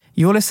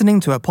You're listening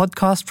to a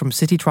podcast from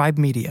City Tribe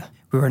Media.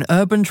 We're an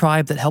urban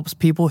tribe that helps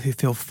people who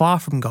feel far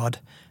from God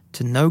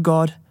to know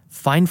God,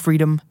 find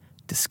freedom,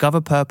 discover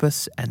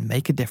purpose, and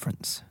make a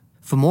difference.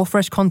 For more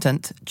fresh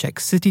content, check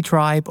City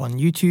Tribe on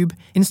YouTube,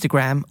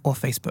 Instagram, or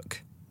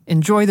Facebook.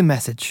 Enjoy the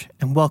message,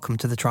 and welcome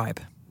to the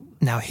tribe.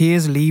 Now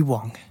here's Lee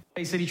Wong.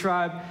 Hey City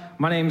Tribe,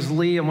 my name's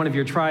Lee. I'm one of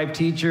your tribe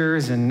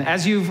teachers, and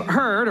as you've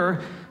heard,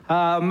 or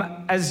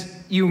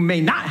as you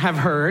may not have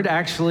heard,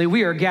 actually,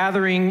 we are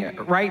gathering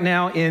right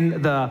now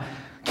in the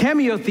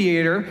Cameo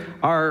Theater.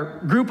 Our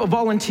group of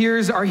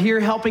volunteers are here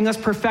helping us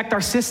perfect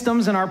our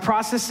systems and our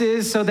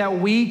processes so that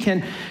we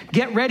can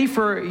get ready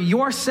for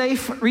your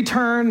safe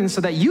return and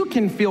so that you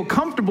can feel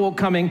comfortable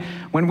coming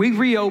when we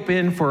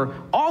reopen for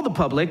all the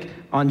public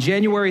on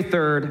January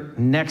 3rd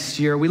next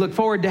year. We look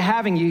forward to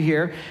having you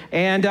here.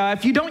 And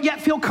if you don't yet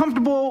feel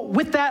comfortable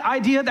with that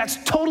idea,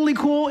 that's totally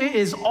cool. It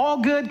is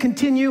all good.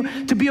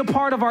 Continue to be a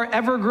part of our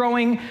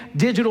ever-growing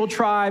digital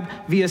tribe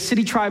via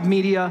City Tribe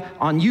Media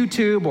on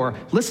YouTube or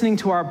listening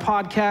to our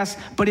podcast.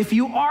 But if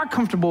you are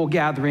comfortable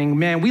gathering,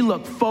 man, we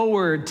look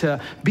forward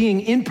to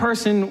being in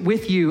person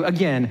with you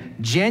again,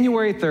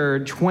 January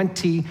 3rd,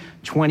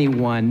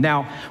 2021.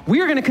 Now,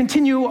 we are going to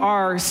continue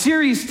our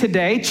series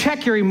today,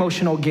 Check Your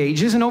Emotional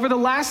Gauges. And over the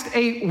last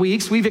 8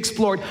 weeks, we've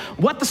explored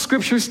what the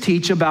scriptures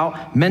teach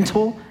about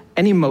mental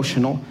and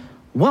emotional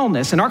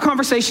wellness. And our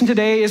conversation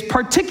today is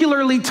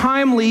particularly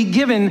timely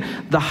given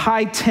the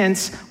high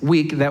tense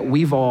week that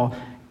we've all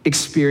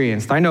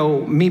experienced. I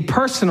know me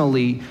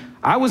personally,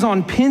 I was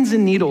on pins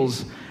and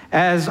needles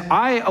as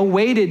I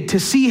awaited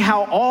to see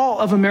how all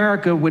of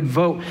America would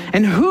vote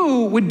and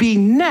who would be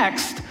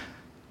next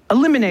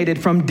eliminated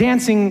from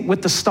Dancing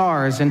with the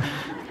Stars. And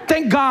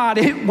thank God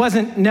it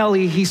wasn't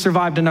Nelly. He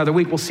survived another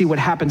week. We'll see what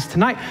happens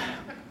tonight.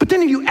 But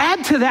then if you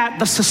add to that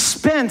the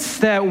suspense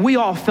that we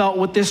all felt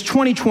with this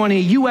 2020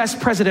 U.S.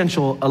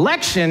 presidential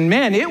election,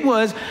 man, it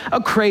was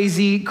a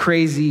crazy,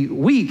 crazy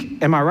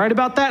week. Am I right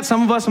about that?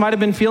 Some of us might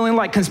have been feeling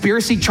like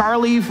Conspiracy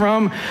Charlie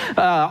from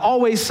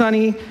Always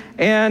Sunny.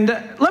 And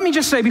let me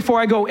just say before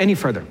I go any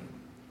further,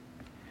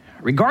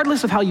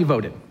 regardless of how you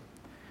voted,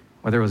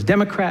 whether it was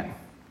Democrat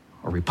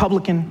or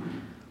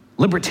Republican,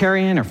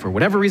 Libertarian, or for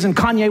whatever reason,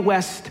 Kanye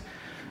West,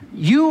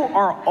 you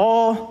are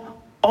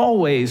all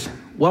always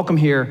welcome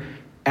here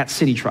at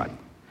City Tribe.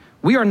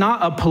 We are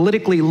not a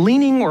politically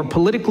leaning or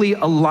politically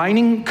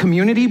aligning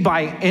community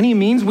by any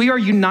means. We are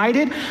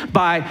united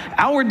by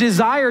our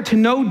desire to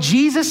know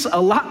Jesus a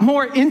lot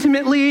more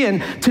intimately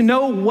and to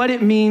know what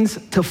it means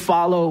to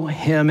follow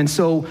him. And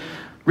so,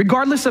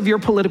 regardless of your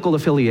political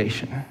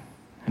affiliation,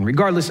 and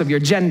regardless of your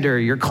gender,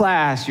 your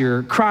class,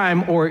 your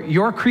crime, or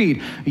your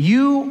creed,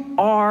 you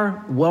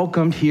are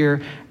welcomed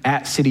here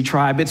at City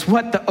Tribe. It's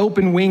what the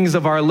open wings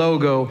of our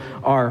logo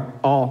are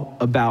all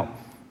about.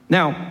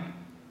 Now,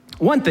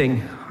 one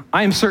thing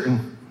I am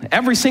certain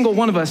every single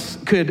one of us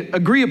could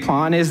agree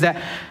upon is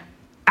that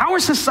our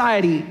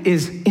society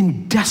is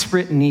in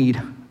desperate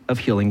need of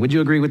healing. Would you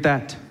agree with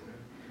that?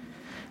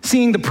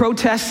 Seeing the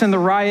protests and the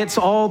riots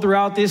all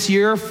throughout this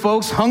year,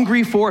 folks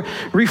hungry for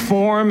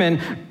reform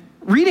and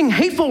reading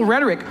hateful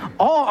rhetoric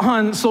all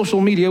on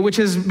social media, which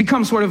has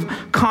become sort of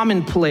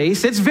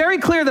commonplace. It's very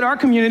clear that our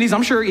communities,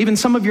 I'm sure even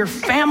some of your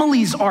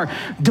families, are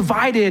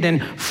divided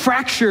and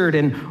fractured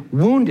and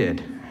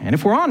wounded. And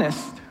if we're honest,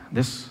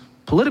 this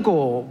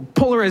political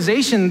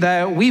polarization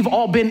that we've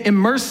all been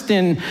immersed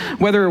in,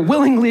 whether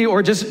willingly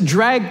or just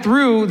dragged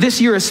through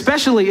this year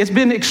especially, it's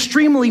been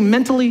extremely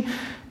mentally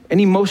and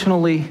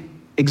emotionally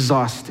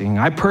exhausting.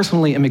 I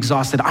personally am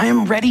exhausted. I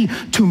am ready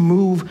to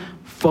move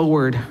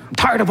forward. I'm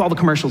tired of all the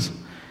commercials.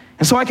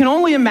 And so I can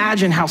only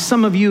imagine how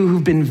some of you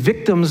who've been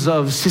victims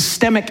of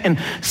systemic and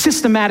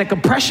systematic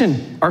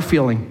oppression are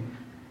feeling.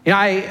 You know,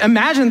 I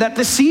imagine that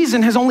this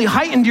season has only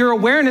heightened your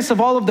awareness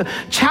of all of the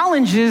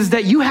challenges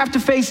that you have to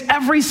face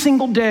every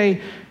single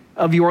day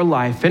of your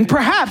life. And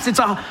perhaps it's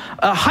a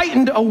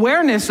heightened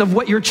awareness of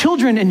what your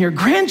children and your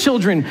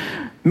grandchildren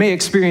may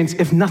experience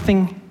if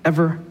nothing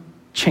ever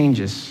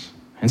changes.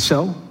 And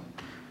so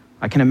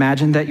I can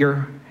imagine that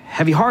you're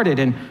heavy-hearted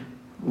and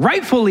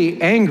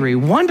rightfully angry,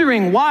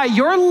 wondering why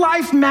your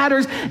life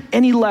matters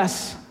any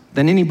less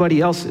than anybody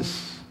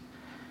else's.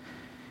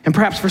 And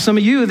perhaps for some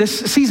of you, this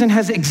season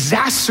has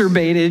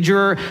exacerbated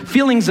your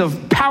feelings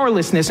of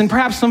powerlessness and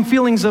perhaps some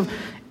feelings of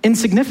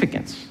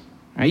insignificance.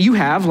 You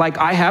have, like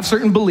I have,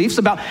 certain beliefs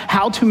about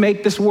how to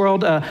make this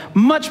world a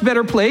much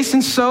better place,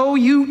 and so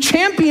you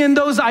champion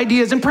those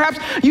ideas, and perhaps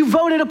you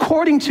voted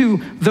according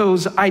to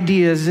those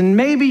ideas, and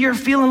maybe you're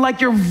feeling like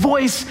your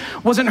voice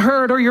wasn't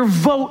heard or your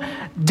vote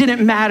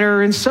didn't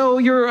matter, and so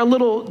you're a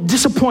little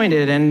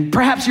disappointed, and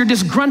perhaps you're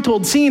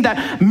disgruntled seeing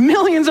that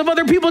millions of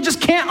other people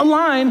just can't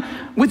align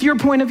with your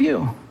point of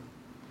view.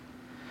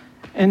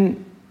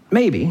 And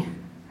maybe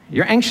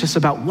you're anxious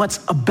about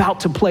what's about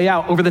to play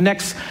out over the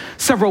next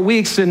several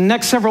weeks and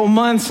next several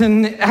months.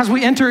 And as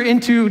we enter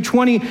into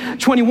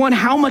 2021,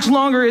 how much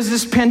longer is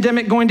this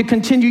pandemic going to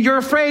continue? You're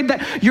afraid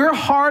that your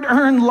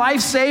hard-earned life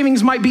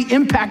savings might be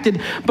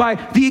impacted by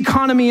the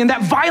economy and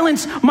that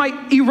violence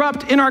might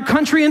erupt in our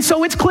country. And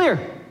so it's clear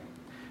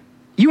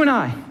you and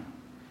I,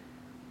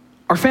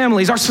 our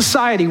families, our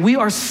society, we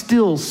are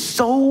still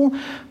so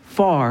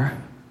far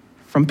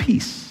from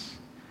peace.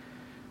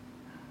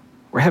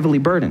 We're heavily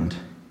burdened,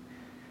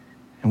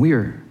 and we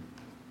are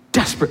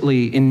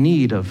desperately in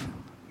need of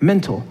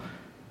mental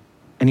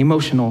and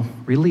emotional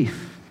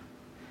relief.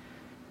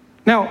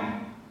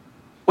 Now,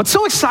 what's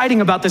so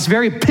exciting about this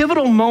very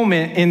pivotal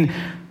moment in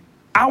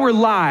our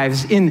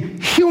lives, in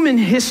human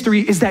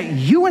history, is that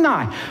you and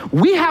I,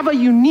 we have a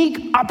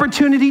unique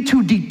opportunity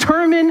to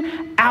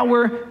determine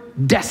our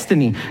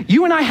destiny.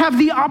 You and I have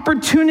the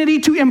opportunity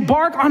to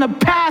embark on a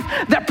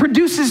path that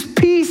produces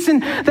peace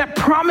and that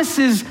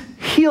promises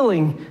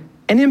healing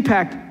and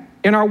impact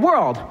in our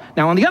world.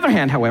 Now, on the other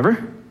hand,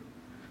 however,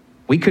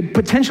 we could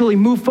potentially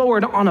move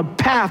forward on a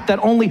path that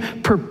only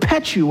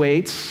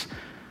perpetuates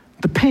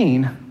the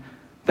pain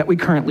that we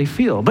currently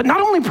feel. But not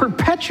only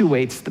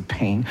perpetuates the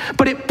pain,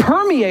 but it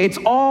permeates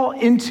all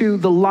into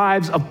the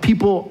lives of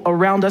people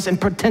around us and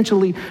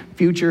potentially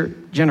future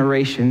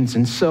generations.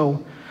 And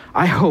so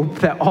I hope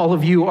that all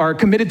of you are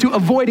committed to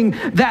avoiding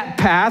that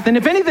path. And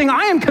if anything,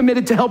 I am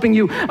committed to helping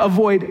you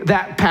avoid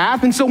that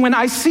path. And so when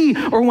I see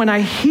or when I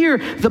hear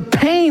the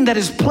pain that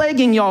is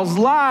plaguing y'all's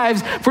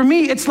lives, for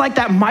me, it's like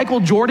that Michael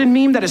Jordan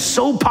meme that is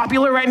so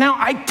popular right now.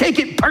 I take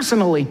it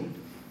personally.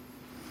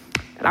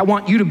 And I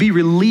want you to be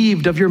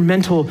relieved of your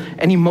mental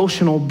and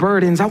emotional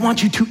burdens. I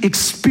want you to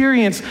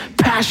experience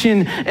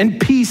passion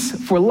and peace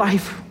for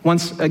life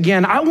once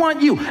again. I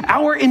want you,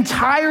 our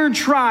entire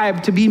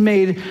tribe, to be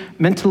made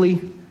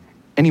mentally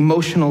and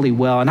emotionally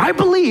well. And I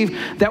believe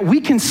that we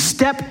can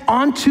step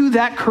onto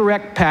that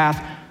correct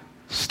path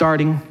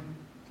starting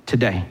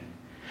today.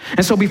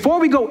 And so before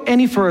we go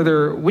any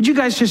further, would you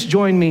guys just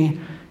join me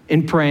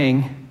in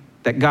praying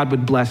that God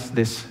would bless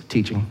this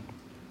teaching?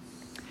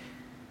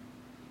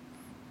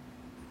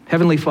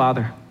 Heavenly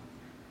Father,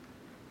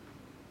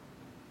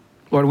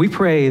 Lord, we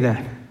pray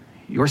that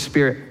your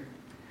Spirit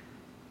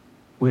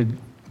would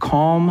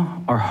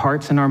calm our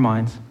hearts and our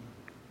minds,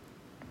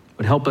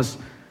 would help us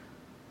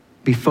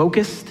be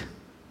focused,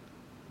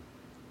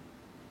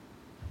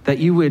 that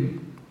you would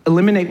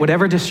eliminate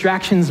whatever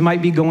distractions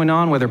might be going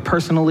on, whether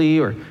personally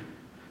or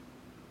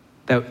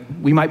that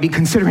we might be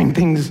considering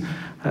things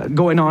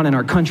going on in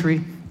our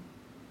country,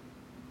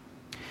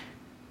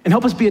 and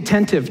help us be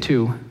attentive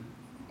to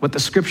what the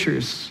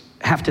scriptures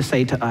have to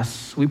say to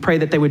us. We pray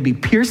that they would be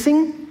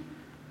piercing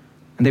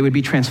and they would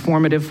be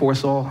transformative for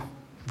us all.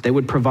 They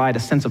would provide a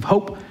sense of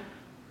hope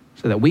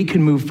so that we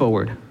can move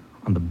forward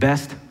on the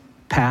best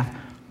path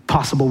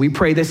possible. We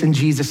pray this in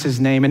Jesus'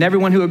 name. And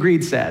everyone who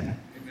agreed said,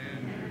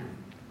 amen.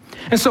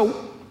 And so,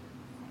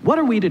 what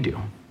are we to do?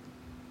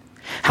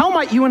 How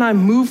might you and I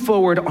move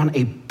forward on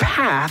a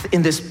path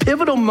in this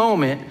pivotal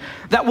moment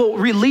that will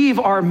relieve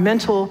our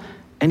mental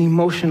and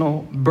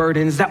emotional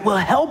burdens, that will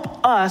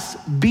help us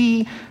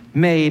be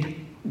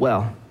made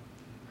well?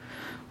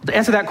 To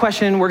answer that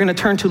question, we're going to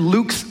turn to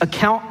Luke's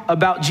account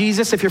about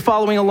Jesus. If you're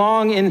following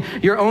along in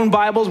your own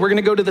Bibles, we're going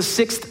to go to the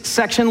 6th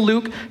section,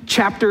 Luke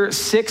chapter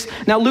 6.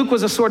 Now, Luke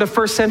was a sort of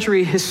first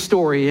century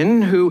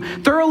historian who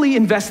thoroughly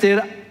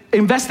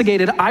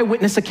investigated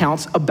eyewitness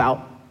accounts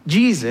about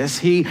Jesus.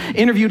 He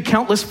interviewed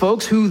countless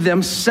folks who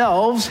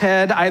themselves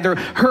had either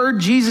heard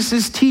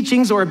Jesus's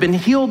teachings or had been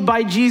healed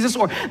by Jesus,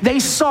 or they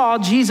saw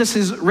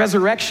Jesus's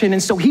resurrection.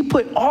 And so he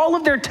put all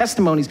of their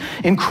testimonies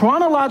in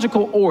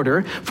chronological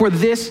order for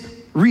this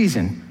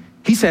reason.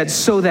 He said,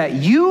 so that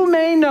you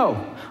may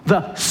know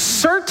the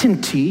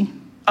certainty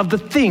of the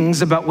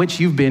things about which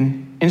you've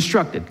been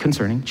instructed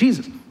concerning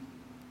Jesus.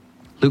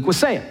 Luke was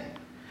saying,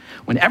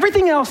 when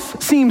everything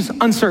else seems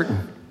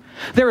uncertain,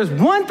 there is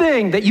one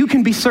thing that you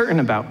can be certain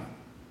about,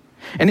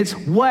 and it's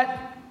what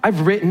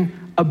I've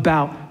written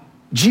about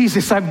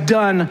Jesus. I've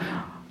done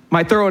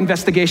my thorough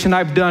investigation.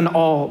 I've done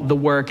all the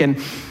work. And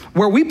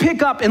where we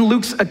pick up in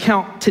Luke's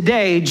account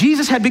today,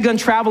 Jesus had begun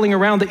traveling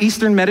around the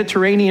Eastern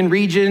Mediterranean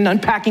region,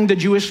 unpacking the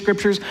Jewish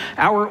scriptures,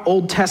 our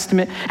Old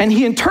Testament, and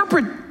he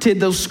interpreted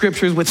those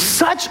scriptures with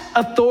such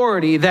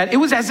authority that it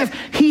was as if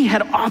he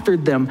had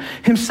authored them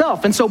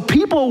himself. And so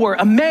people were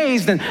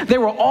amazed and they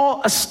were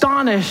all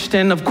astonished.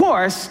 And of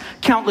course,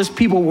 countless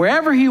people,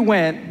 wherever he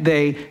went,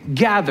 they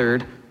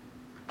gathered.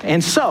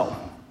 And so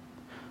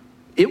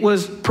it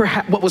was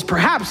what was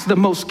perhaps the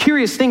most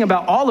curious thing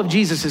about all of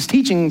Jesus'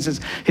 teachings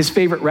is his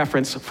favorite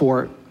reference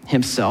for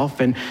himself.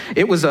 And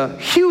it was a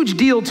huge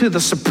deal to the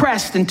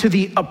suppressed and to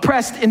the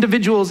oppressed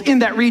individuals in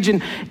that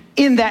region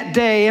in that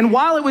day. And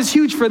while it was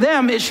huge for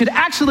them, it should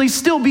actually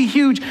still be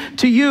huge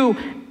to you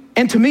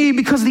and to me,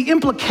 because the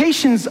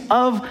implications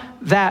of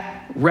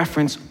that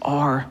reference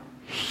are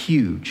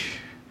huge.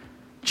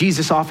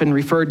 Jesus often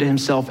referred to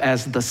himself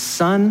as the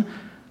Son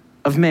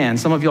of Man.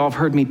 Some of y'all have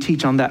heard me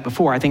teach on that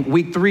before. I think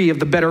week 3 of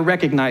the Better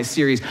Recognized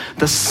series,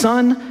 the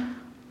Son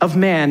of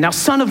Man. Now,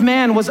 Son of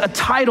Man was a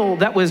title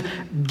that was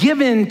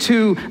given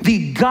to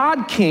the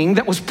God King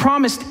that was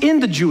promised in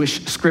the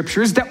Jewish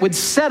scriptures that would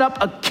set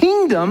up a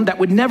kingdom that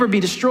would never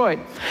be destroyed.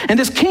 And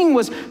this king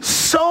was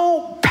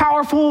so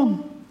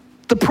powerful,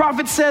 the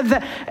prophet said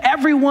that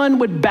everyone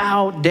would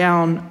bow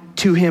down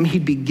to him.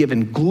 He'd be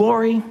given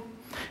glory,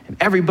 and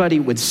everybody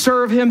would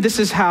serve him. This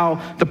is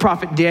how the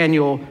prophet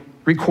Daniel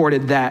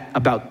recorded that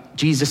about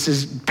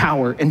Jesus'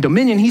 power and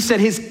dominion. He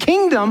said his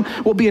kingdom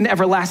will be an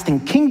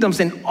everlasting kingdom,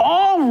 and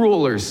all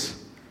rulers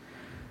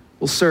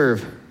will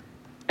serve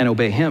and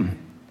obey him.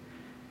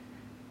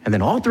 And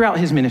then all throughout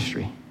his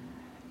ministry,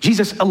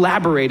 Jesus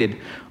elaborated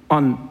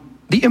on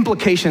the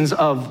implications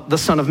of the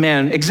Son of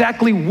Man,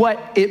 exactly what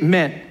it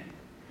meant.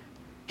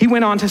 He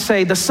went on to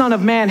say, the Son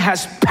of Man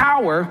has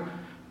power,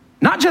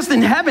 not just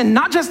in heaven,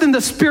 not just in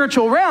the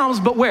spiritual realms,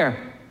 but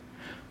where?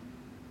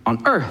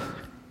 On earth,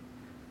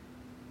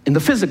 in the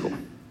physical.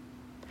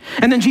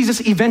 And then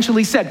Jesus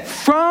eventually said,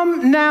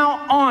 from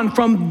now on,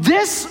 from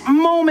this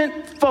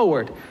moment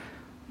forward,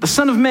 the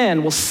Son of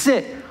Man will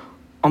sit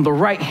on the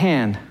right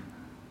hand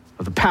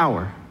of the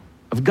power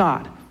of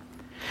God.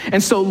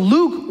 And so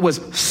Luke was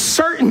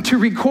certain to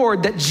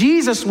record that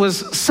Jesus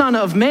was Son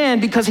of Man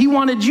because he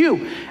wanted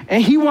you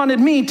and he wanted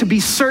me to be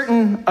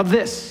certain of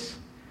this,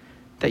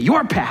 that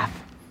your path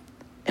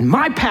and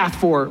my path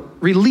for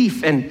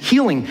relief and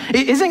healing,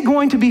 it isn't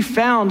going to be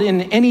found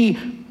in any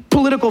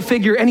political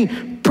figure, any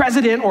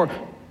president or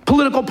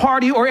political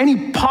party or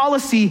any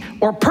policy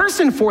or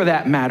person for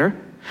that matter,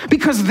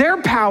 because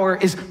their power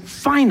is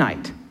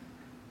finite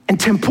and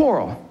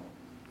temporal.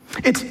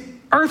 It's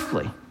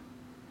earthly.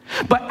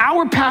 But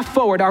our path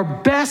forward, our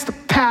best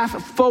path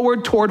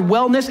forward toward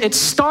wellness, it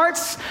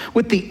starts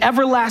with the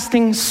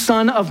everlasting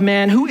Son of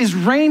Man who is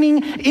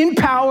reigning in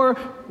power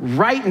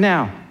right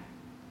now.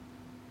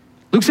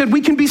 Luke said we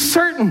can be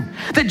certain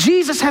that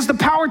Jesus has the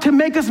power to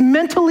make us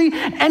mentally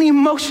and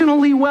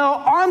emotionally well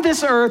on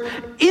this earth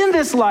in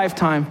this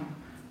lifetime,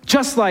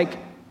 just like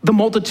the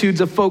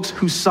multitudes of folks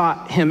who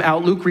sought him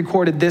out. Luke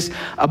recorded this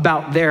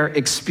about their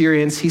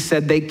experience. He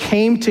said they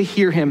came to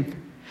hear him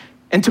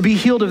and to be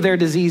healed of their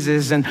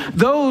diseases. And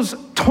those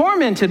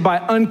tormented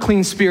by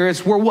unclean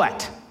spirits were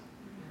what?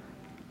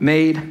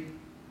 Made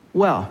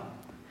well.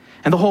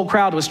 And the whole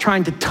crowd was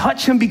trying to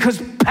touch him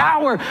because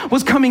power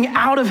was coming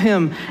out of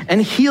him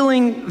and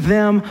healing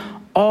them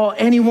all.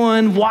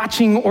 Anyone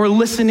watching or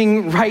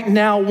listening right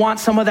now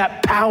wants some of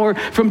that power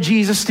from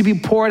Jesus to be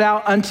poured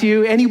out unto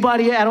you?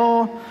 Anybody at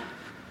all?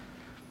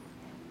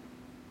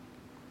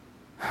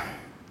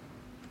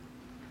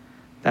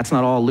 That's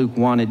not all Luke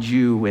wanted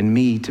you and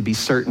me to be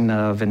certain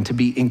of and to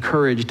be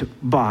encouraged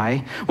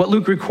by. What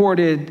Luke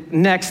recorded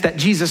next that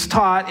Jesus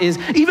taught is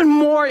even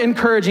more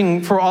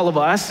encouraging for all of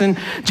us. And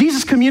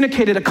Jesus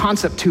communicated a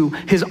concept to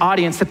his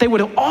audience that they would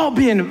have all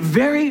been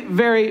very,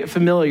 very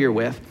familiar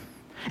with.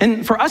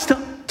 And for us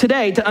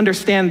today to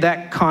understand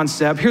that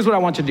concept, here's what I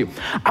want you to do.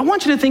 I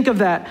want you to think of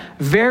that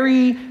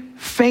very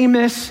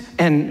famous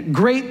and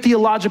great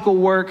theological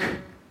work,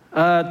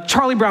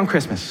 Charlie Brown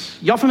Christmas.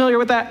 Y'all familiar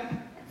with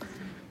that?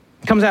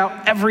 Comes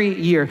out every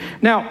year.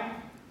 Now,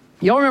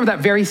 y'all remember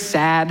that very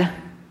sad,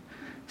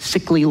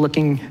 sickly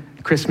looking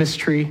Christmas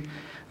tree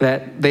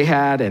that they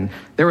had? And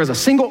there was a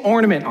single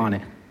ornament on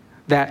it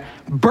that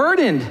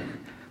burdened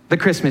the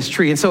Christmas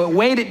tree. And so it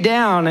weighed it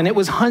down and it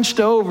was hunched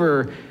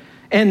over.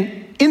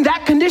 And in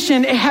that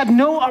condition, it had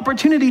no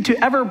opportunity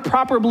to ever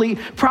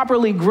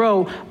properly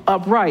grow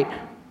upright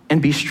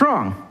and be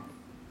strong.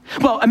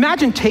 Well,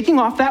 imagine taking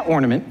off that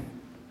ornament.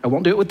 I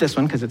won't do it with this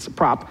one because it's a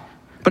prop.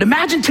 But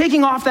imagine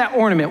taking off that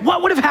ornament.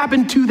 What would have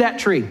happened to that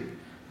tree?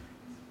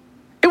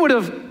 It would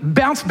have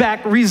bounced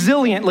back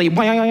resiliently,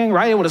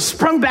 right? It would have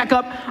sprung back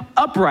up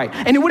upright.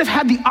 And it would have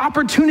had the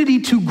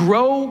opportunity to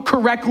grow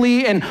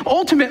correctly and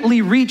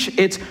ultimately reach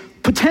its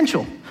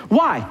potential.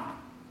 Why?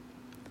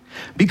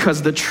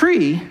 Because the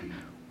tree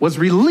was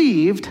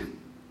relieved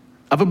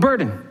of a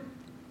burden.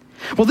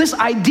 Well, this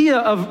idea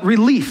of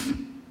relief,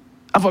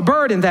 of a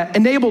burden that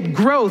enabled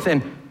growth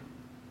and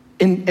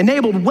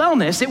enabled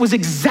wellness, it was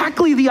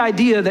exactly the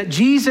idea that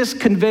Jesus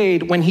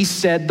conveyed when he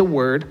said the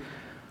word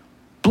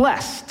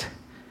blessed.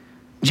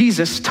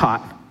 Jesus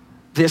taught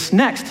this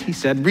next. He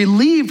said,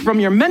 relieved from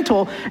your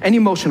mental and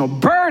emotional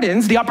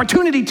burdens, the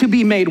opportunity to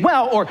be made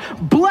well, or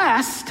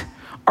blessed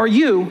are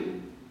you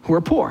who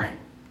are poor.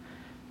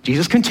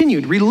 Jesus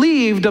continued,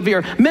 relieved of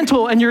your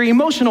mental and your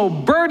emotional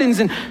burdens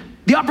and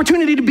the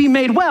opportunity to be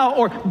made well,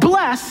 or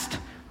blessed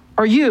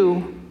are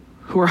you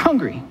who are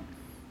hungry.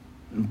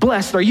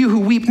 Blessed are you who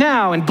weep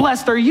now, and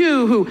blessed are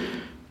you who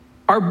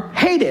are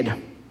hated.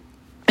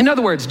 In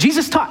other words,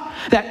 Jesus taught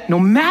that no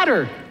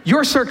matter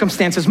your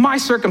circumstances, my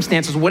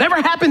circumstances, whatever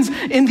happens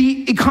in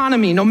the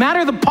economy, no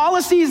matter the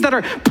policies that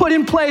are put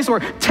in place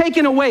or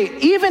taken away,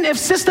 even if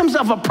systems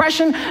of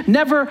oppression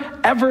never,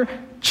 ever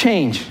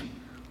change,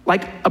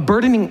 like a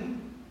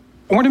burdening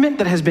ornament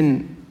that has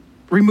been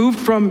removed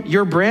from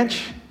your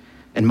branch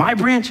and my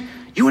branch,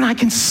 you and I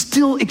can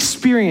still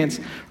experience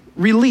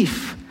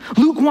relief.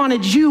 Luke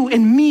wanted you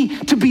and me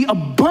to be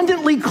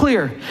abundantly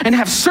clear and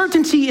have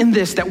certainty in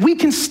this, that we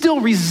can still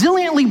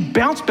resiliently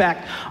bounce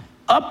back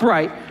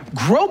upright,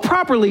 grow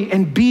properly,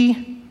 and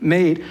be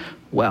made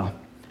well.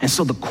 And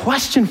so the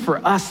question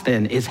for us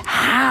then is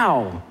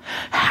how?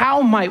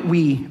 How might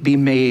we be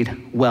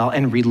made well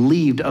and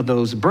relieved of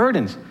those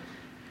burdens?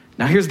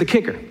 Now here's the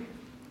kicker.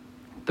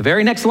 The The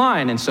very next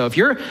line. And so if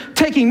you're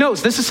taking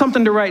notes, this is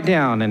something to write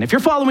down. And if you're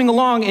following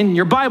along in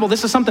your Bible,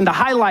 this is something to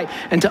highlight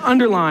and to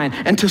underline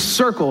and to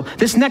circle.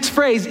 This next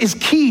phrase is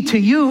key to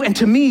you and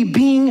to me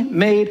being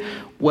made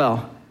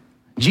well.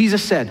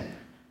 Jesus said,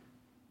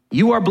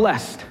 you are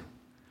blessed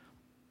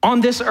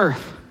on this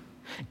earth,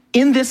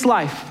 in this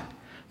life,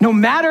 no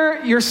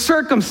matter your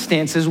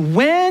circumstances,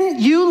 when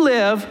you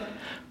live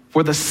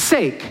for the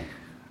sake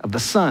of the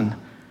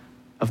Son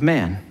of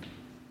Man.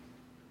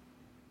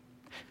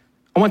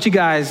 I want you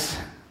guys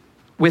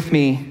with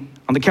me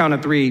on the count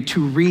of 3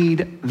 to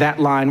read that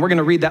line. We're going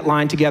to read that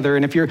line together.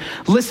 And if you're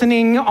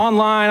listening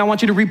online, I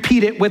want you to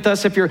repeat it with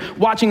us. If you're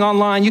watching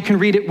online, you can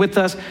read it with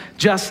us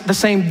just the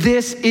same.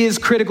 This is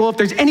critical. If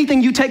there's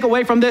anything you take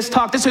away from this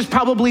talk, this is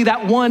probably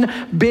that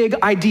one big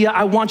idea.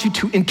 I want you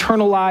to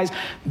internalize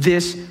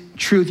this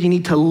truth. You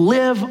need to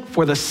live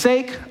for the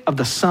sake of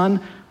the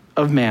Son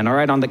of Man. All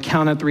right, on the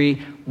count of 3,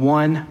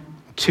 1,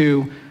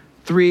 2,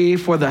 3,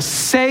 for the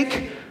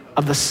sake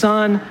of the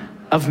Son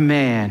of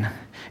Man.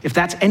 If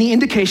that's any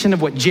indication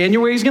of what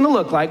January is going to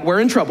look like,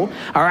 we're in trouble.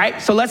 All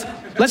right, so let's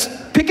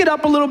pick it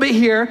up a little bit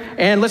here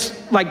and let's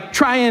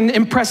try and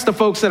impress the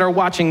folks that are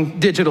watching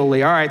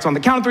digitally. All right, so on the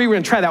count of 3, we're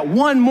going to try that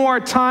one more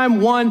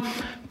time. 1,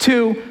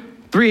 2,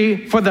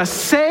 3. For the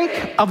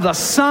sake of the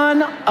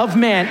Son of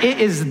Man. It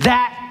is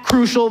that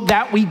crucial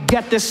that we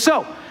get this.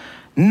 So,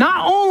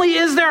 not only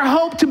is there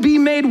hope to be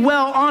made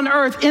well on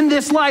earth in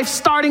this life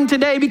starting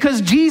today because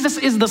Jesus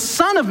is the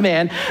Son of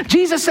Man,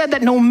 Jesus said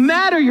that no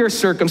matter your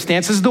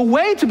circumstances, the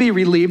way to be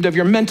relieved of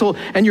your mental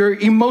and your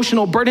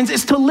emotional burdens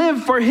is to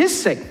live for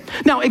his sake.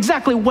 Now,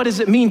 exactly what does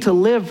it mean to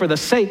live for the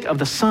sake of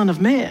the Son of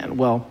Man?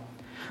 Well,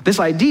 this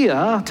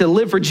idea to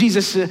live for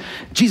Jesus'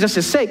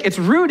 sake, it's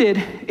rooted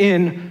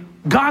in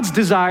God's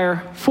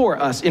desire for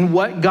us, in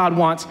what God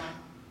wants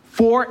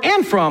for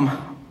and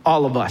from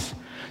all of us.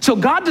 So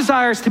God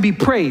desires to be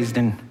praised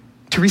and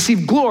to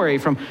receive glory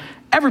from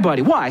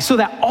everybody. Why? So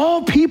that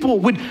all people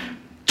would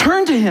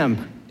turn to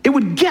him. It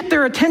would get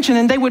their attention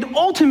and they would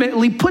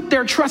ultimately put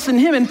their trust in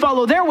him and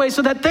follow their way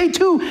so that they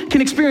too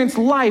can experience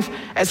life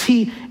as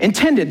he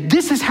intended.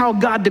 This is how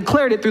God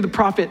declared it through the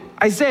prophet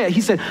Isaiah. He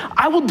said,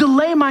 I will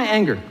delay my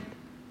anger.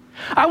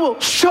 I will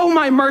show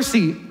my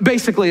mercy,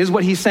 basically, is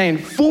what he's saying,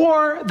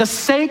 for the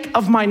sake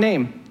of my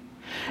name.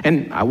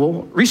 And I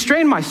will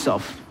restrain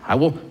myself. I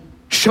will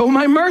show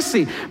my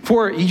mercy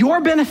for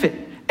your benefit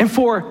and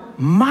for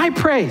my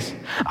praise.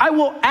 I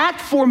will act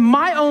for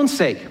my own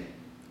sake.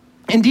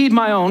 Indeed,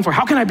 my own, for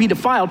how can I be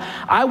defiled?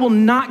 I will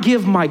not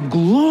give my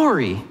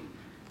glory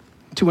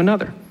to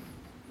another.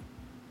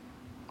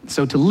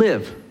 So to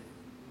live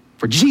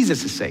for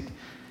Jesus' sake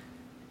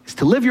is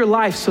to live your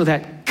life so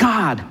that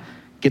God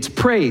gets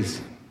praise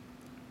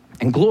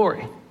and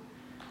glory.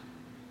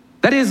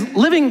 That is,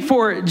 living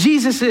for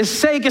Jesus'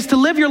 sake is to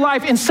live your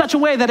life in such a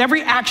way that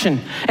every action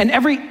and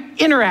every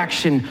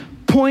interaction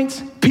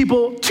points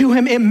people to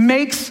him. It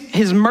makes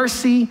his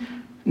mercy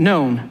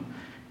known.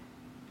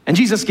 And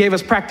Jesus gave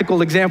us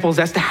practical examples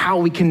as to how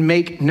we can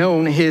make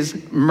known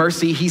his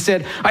mercy. He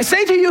said, I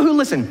say to you who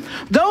listen,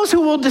 those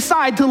who will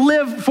decide to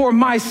live for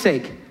my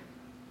sake,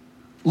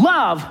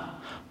 love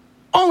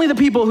only the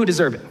people who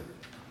deserve it.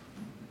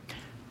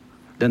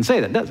 Doesn't say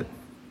that, does it?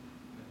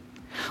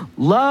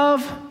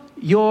 Love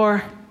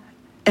your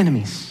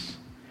enemies.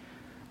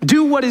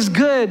 Do what is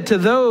good to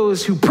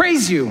those who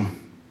praise you.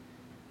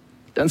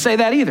 Doesn't say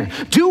that either.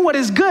 Do what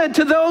is good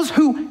to those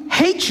who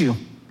hate you.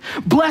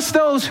 Bless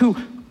those who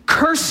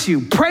curse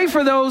you. Pray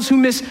for those who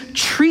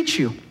mistreat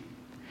you.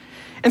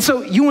 And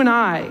so you and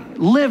I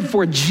live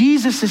for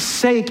Jesus'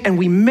 sake, and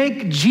we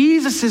make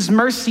Jesus'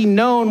 mercy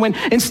known when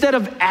instead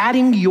of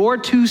adding your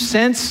 2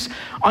 cents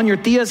on your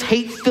Thea's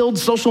hate-filled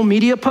social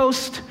media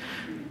post,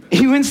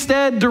 you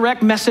instead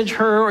direct message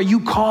her or you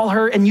call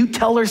her and you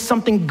tell her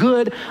something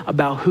good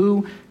about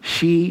who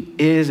she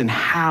is and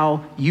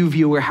how you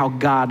view her, how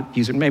God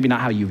views her. Maybe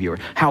not how you view her,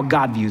 how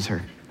God views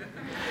her.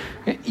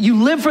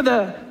 You live for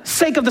the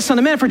sake of the Son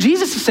of Man, for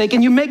Jesus' sake,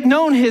 and you make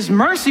known his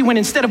mercy when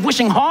instead of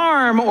wishing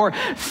harm or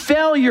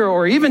failure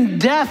or even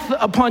death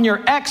upon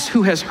your ex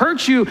who has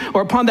hurt you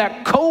or upon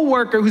that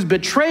coworker who's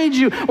betrayed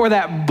you or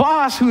that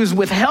boss who is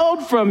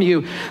withheld from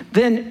you,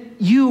 then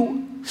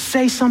you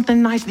say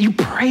something nice. You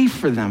pray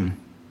for them.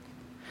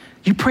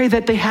 You pray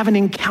that they have an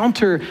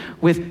encounter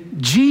with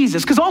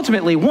Jesus. Because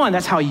ultimately, one,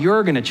 that's how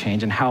you're going to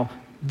change and how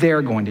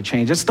they're going to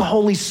change. It's the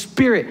Holy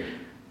Spirit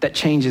that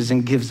changes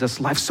and gives us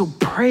life. So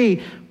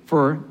pray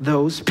for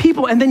those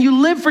people. And then you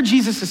live for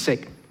Jesus'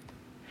 sake.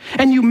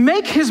 And you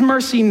make his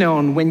mercy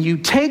known when you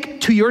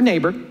take to your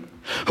neighbor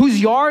whose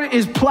yard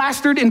is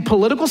plastered in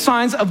political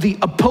signs of the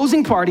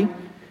opposing party,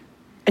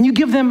 and you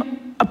give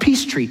them a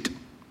peace treat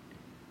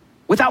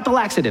without the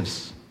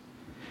laxatives.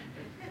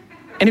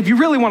 And if you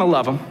really want to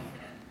love them,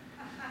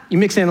 you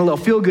mix in a little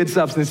feel-good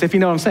substance, if you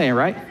know what I'm saying,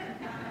 right?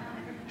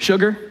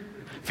 Sugar,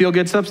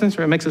 feel-good substance,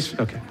 right? It makes us,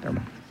 okay, never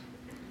mind.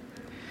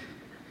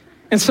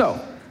 And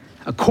so,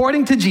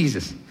 according to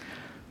Jesus,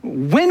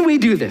 when we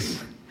do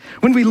this,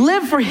 When we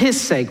live for his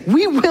sake,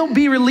 we will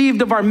be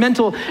relieved of our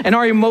mental and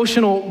our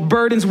emotional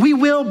burdens. We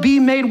will be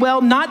made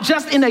well, not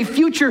just in a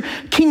future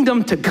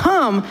kingdom to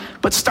come,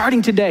 but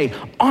starting today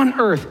on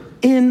earth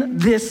in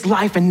this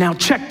life. And now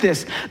check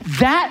this.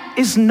 That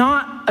is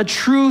not a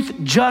truth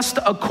just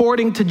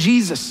according to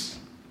Jesus.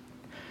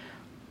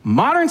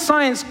 Modern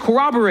science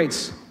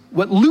corroborates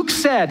what Luke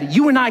said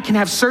you and I can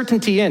have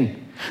certainty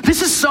in.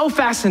 This is so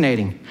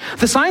fascinating.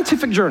 The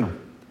scientific journal,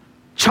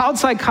 Child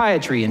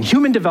Psychiatry and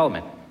Human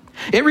Development,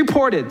 it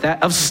reported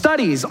that of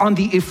studies on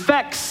the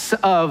effects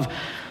of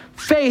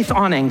faith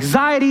on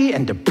anxiety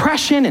and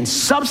depression and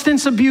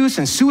substance abuse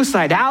and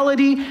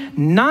suicidality,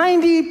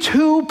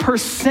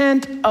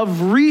 92%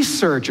 of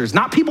researchers,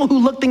 not people who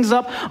look things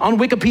up on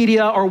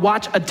Wikipedia or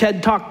watch a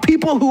TED Talk,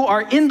 people who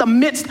are in the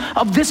midst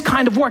of this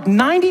kind of work,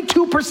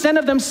 92%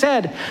 of them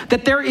said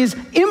that there is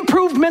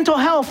improved mental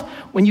health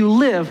when you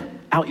live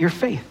out your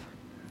faith.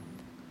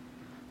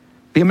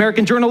 The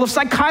American Journal of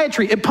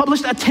Psychiatry, it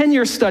published a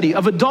 10-year study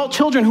of adult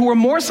children who were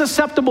more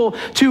susceptible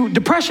to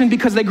depression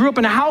because they grew up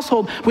in a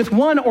household with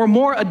one or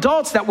more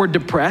adults that were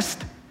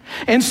depressed.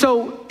 And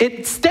so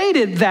it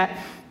stated that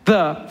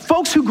the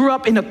folks who grew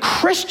up in a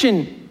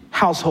Christian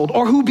household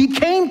or who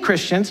became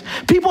Christians,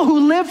 people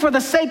who lived for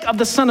the sake of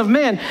the Son of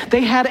Man,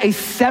 they had a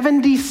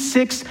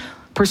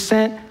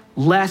 76%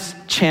 less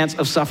chance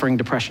of suffering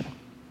depression.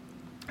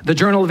 The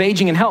Journal of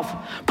Aging and Health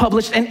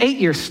published an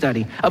 8-year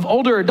study of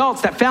older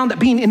adults that found that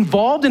being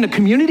involved in a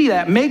community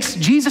that makes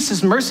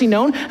Jesus' mercy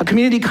known, a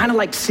community kind of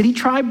like City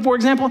Tribe, for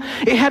example,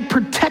 it had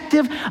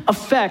protective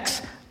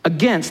effects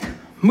against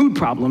mood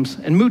problems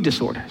and mood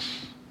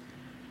disorders.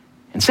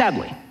 And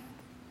sadly,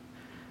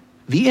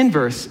 the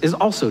inverse is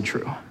also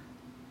true.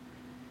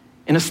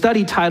 In a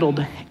study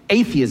titled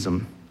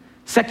Atheism,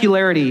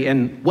 Secularity,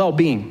 and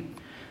Well-Being,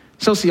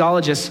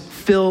 sociologist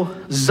Phil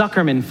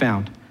Zuckerman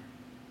found,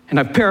 and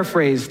I've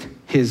paraphrased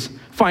his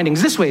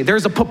findings this way: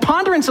 there's a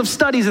preponderance of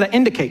studies that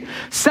indicate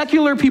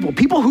secular people,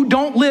 people who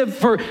don't live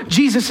for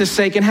Jesus'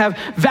 sake and have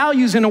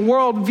values in a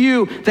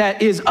worldview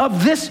that is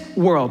of this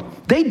world,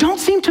 they don't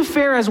seem to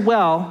fare as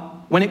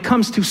well when it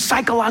comes to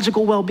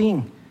psychological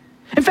well-being.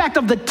 In fact,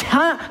 of the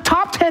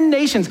top 10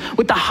 nations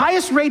with the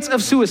highest rates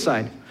of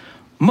suicide,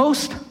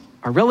 most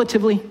are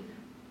relatively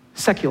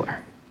secular.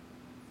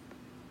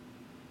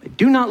 They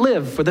do not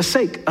live for the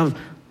sake of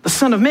the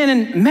Son of Man.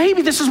 And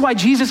maybe this is why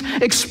Jesus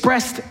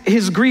expressed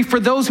his grief for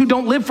those who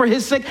don't live for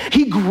his sake.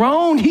 He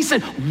groaned. He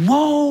said,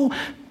 "Woe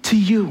to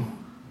you."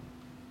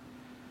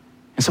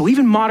 And so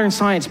even modern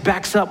science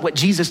backs up what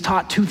Jesus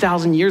taught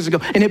 2,000 years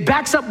ago. And it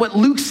backs up what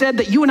Luke said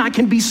that you and I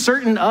can be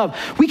certain of.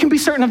 We can be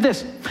certain of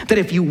this, that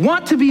if you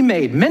want to be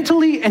made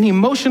mentally and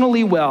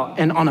emotionally well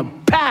and on a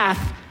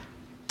path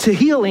to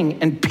healing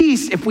and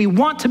peace, if we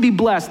want to be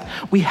blessed,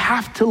 we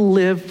have to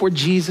live for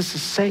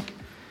Jesus' sake.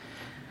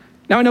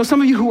 Now, I know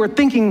some of you who are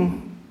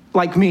thinking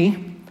like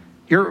me,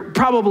 you're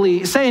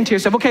probably saying to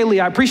yourself, "Okay, Lee,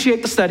 I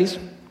appreciate the studies.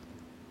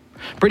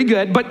 Pretty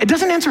good, but it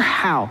doesn't answer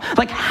how.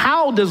 Like,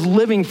 how does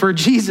living for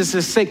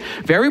Jesus' sake,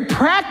 very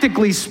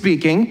practically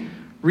speaking,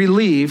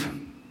 relieve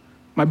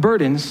my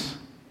burdens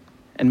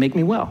and make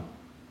me well?"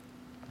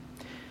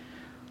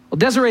 Well,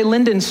 Desiree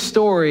Linden's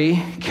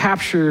story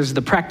captures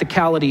the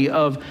practicality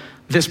of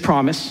this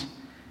promise.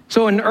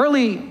 So in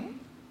early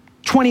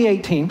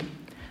 2018,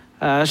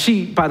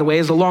 she, by the way,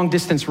 is a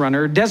long-distance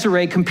runner.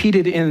 Desiree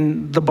competed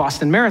in the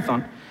Boston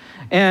Marathon.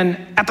 And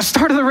at the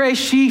start of the race,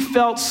 she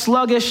felt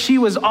sluggish. She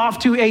was off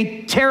to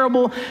a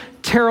terrible,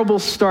 terrible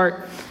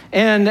start.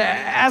 And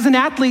as an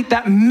athlete,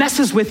 that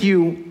messes with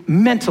you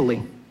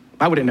mentally.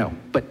 I wouldn't know,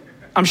 but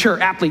I'm sure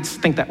athletes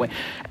think that way.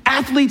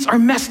 Athletes are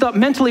messed up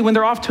mentally when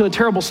they're off to a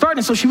terrible start.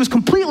 And so she was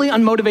completely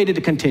unmotivated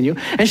to continue.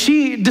 And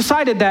she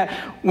decided that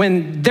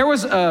when there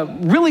was a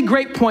really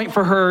great point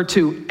for her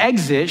to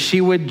exit, she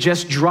would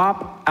just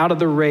drop out of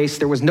the race.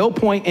 There was no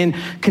point in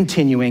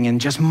continuing.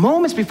 And just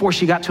moments before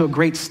she got to a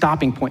great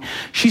stopping point,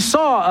 she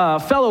saw a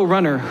fellow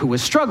runner who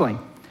was struggling.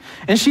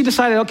 And she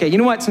decided, okay, you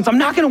know what? Since I'm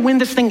not going to win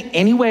this thing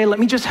anyway, let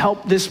me just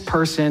help this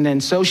person.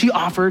 And so she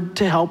offered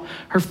to help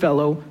her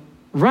fellow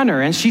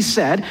runner. And she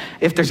said,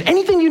 "If there's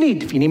anything you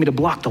need, if you need me to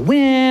block the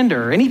wind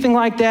or anything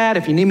like that,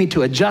 if you need me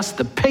to adjust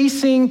the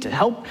pacing to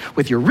help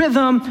with your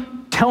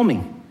rhythm, tell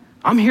me.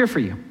 I'm here for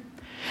you."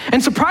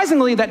 And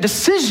surprisingly, that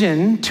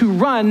decision to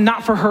run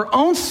not for her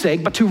own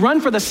sake, but to run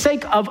for the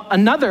sake of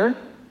another,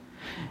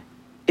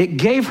 it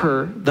gave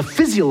her the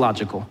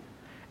physiological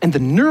and the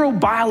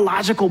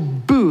neurobiological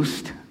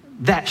boost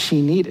that she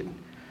needed.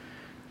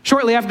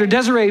 Shortly after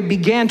Desiree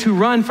began to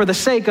run for the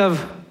sake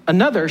of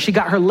another, she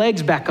got her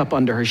legs back up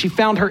under her. She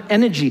found her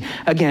energy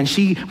again.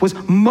 She was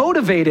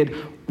motivated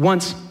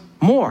once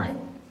more.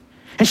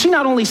 And she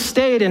not only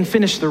stayed and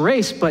finished the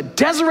race, but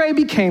Desiree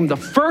became the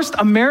first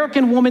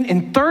American woman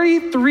in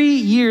 33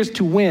 years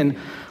to win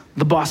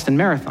the Boston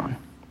Marathon.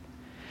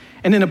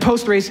 And in a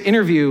post-race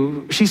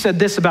interview, she said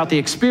this about the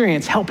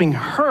experience helping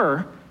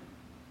her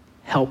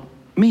help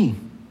me.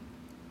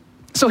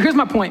 So here's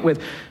my point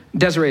with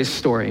Desiree's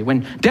story.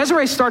 When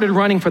Desiree started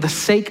running for the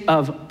sake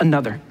of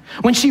another,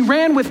 when she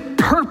ran with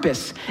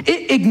purpose,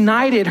 it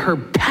ignited her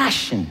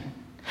passion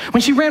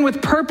When she ran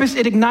with purpose,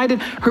 it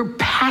ignited her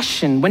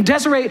passion. What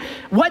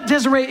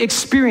Desiree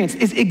experienced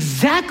is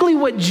exactly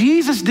what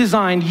Jesus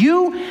designed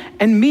you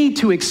and me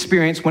to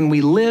experience when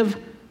we live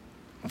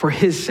for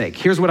his sake.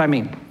 Here's what I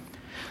mean.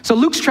 So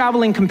Luke's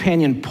traveling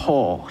companion,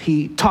 Paul,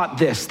 he taught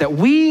this, that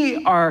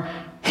we are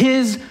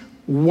his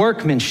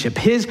workmanship,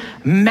 his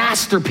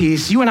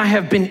masterpiece. You and I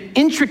have been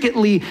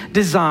intricately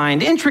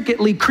designed,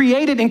 intricately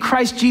created in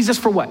Christ Jesus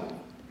for what?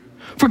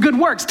 For good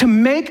works, to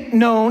make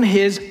known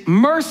his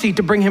mercy,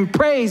 to bring him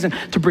praise and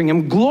to bring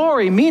him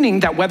glory,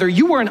 meaning that whether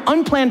you were an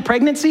unplanned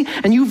pregnancy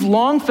and you've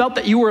long felt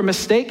that you were a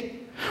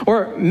mistake,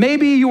 or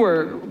maybe you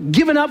were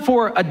given up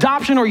for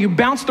adoption, or you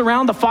bounced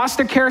around the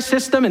foster care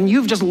system and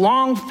you've just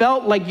long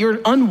felt like you're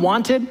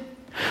unwanted,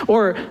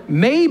 or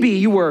maybe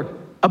you were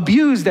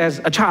abused as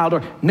a child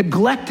or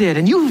neglected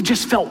and you've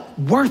just felt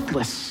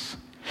worthless.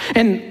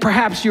 And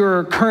perhaps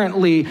you're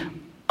currently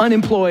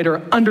unemployed or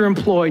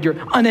underemployed,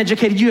 you're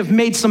uneducated, you have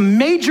made some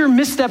major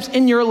missteps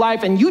in your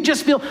life and you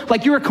just feel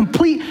like you're a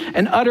complete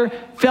and utter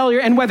failure.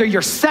 And whether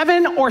you're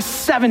 7 or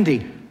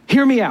 70,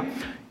 hear me out.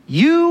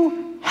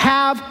 You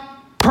have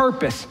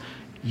purpose.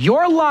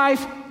 Your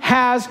life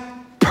has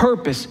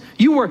purpose.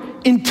 You were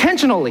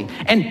intentionally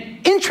and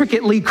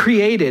intricately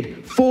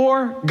created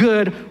for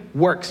good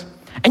works.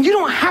 And you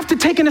don't have to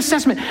take an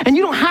assessment, and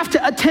you don't have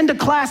to attend a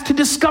class to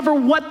discover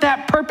what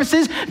that purpose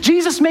is.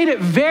 Jesus made it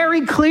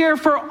very clear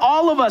for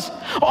all of us.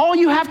 All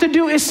you have to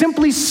do is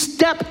simply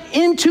step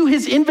into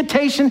his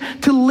invitation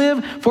to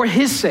live for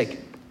his sake.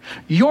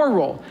 Your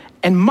role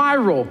and my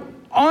role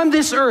on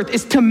this earth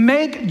is to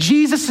make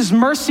Jesus'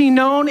 mercy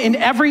known in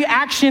every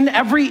action,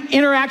 every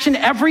interaction,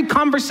 every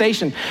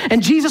conversation.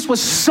 And Jesus was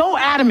so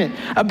adamant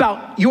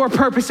about your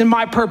purpose and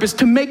my purpose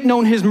to make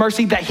known his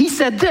mercy that he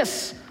said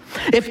this: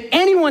 if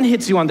anyone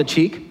hits you on the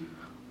cheek,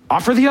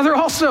 offer the other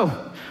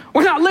also.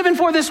 We're not living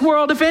for this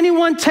world. If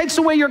anyone takes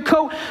away your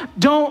coat,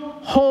 don't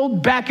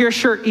hold back your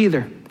shirt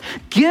either.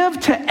 Give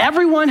to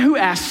everyone who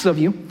asks of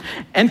you,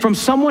 and from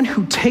someone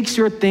who takes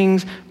your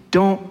things,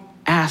 don't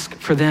ask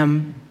for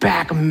them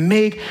back.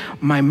 Make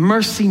my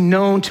mercy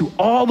known to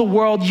all the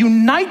world.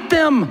 Unite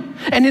them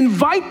and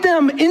invite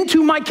them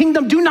into my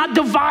kingdom. Do not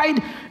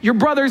divide your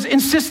brothers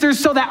and sisters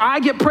so that I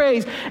get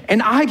praise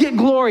and I get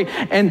glory,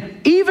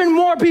 and even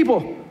more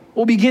people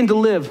will begin to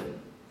live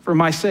for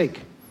my sake.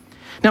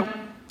 Now,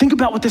 think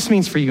about what this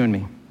means for you and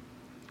me.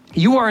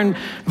 You are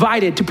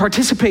invited to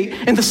participate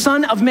in the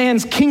Son of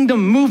Man's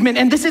kingdom movement,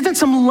 and this isn't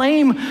some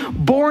lame,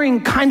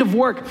 boring kind of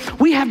work.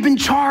 We have been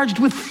charged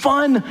with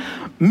fun,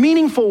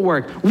 meaningful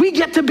work. We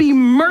get to be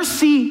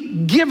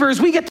mercy givers.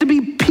 We get to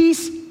be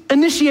peace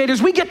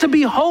initiators. We get to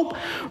be hope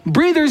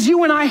breathers.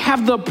 You and I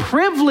have the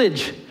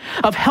privilege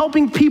of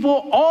helping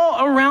people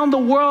all around the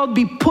world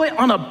be put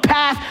on a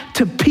path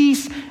to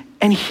peace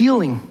and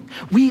healing.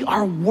 We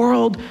are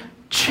world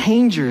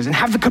changers and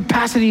have the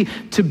capacity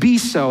to be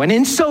so. And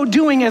in so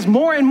doing, as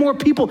more and more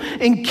people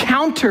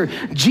encounter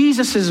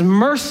Jesus'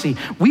 mercy,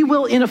 we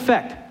will, in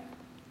effect,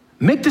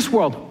 make this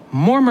world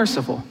more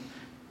merciful,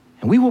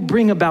 and we will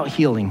bring about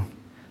healing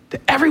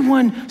that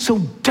everyone so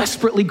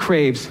desperately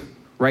craves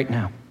right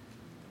now.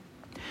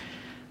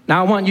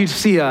 Now, I want you to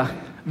see a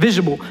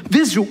visual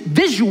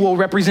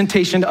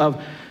representation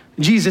of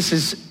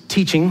Jesus'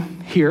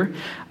 teaching here.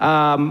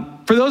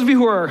 For those of you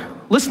who are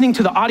listening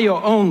to the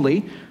audio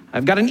only,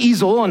 I've got an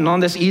easel, and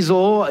on this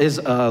easel is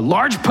a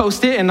large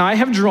Post-it, and I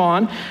have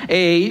drawn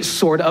a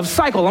sort of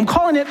cycle. I'm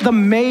calling it the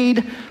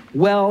Made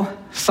Well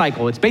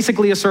cycle. It's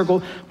basically a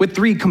circle with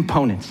 3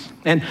 components.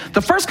 And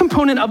the first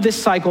component of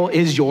this cycle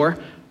is your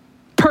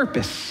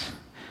purpose,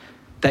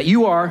 that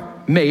you are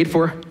made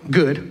for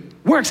good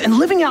works. And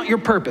living out your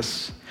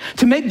purpose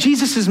to make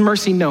Jesus'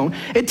 mercy known,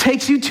 it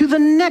takes you to the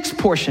next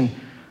portion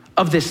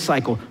of this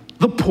cycle,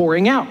 the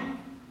pouring out.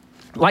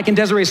 Like in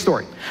Desiree's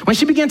story, when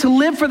she began to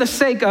live for the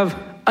sake of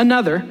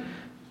another,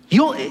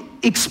 you'll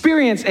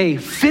experience a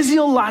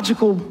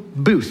physiological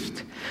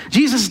boost.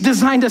 Jesus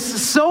designed us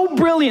so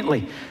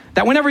brilliantly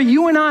that whenever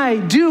you and I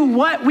do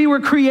what we were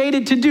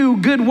created to do,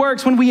 good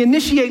works, when we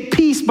initiate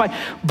peace by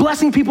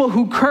blessing people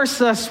who curse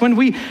us, when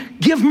we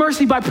give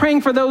mercy by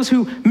praying for those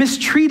who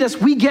mistreat us,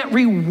 we get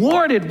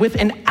rewarded with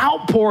an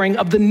outpouring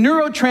of the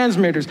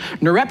neurotransmitters,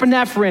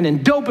 norepinephrine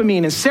and dopamine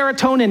and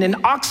serotonin and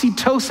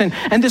oxytocin.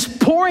 And this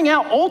pouring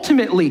out,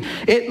 ultimately,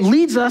 it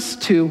leads us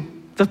to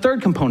the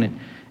third component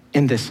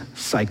in this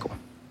cycle.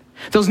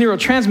 Those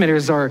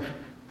neurotransmitters are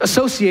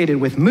associated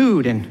with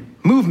mood and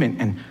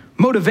movement and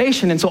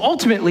motivation. And so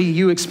ultimately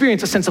you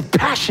experience a sense of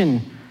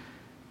passion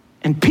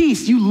and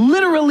peace. You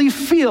literally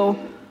feel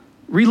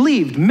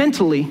relieved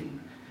mentally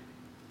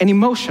and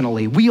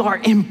emotionally. We are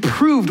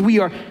improved. We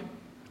are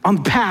on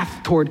the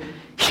path toward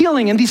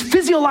healing. And these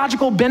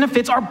physiological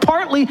benefits are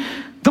partly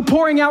the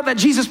pouring out that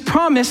Jesus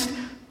promised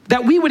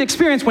that we would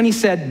experience when he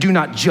said, do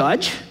not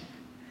judge,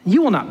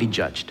 you will not be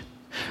judged.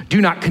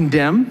 Do not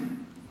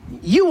condemn,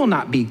 you will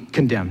not be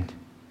condemned.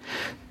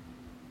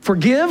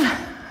 Forgive,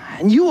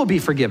 and you will be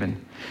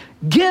forgiven.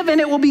 Give, and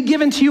it will be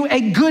given to you.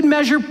 A good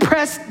measure,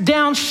 pressed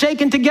down,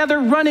 shaken together,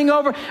 running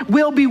over,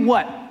 will be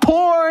what?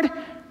 Poured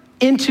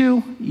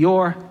into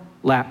your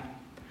lap.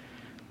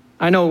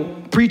 I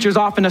know preachers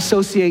often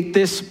associate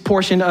this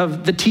portion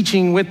of the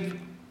teaching with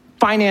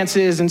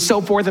finances and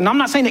so forth, and I'm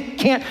not saying it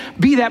can't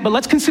be that, but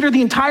let's consider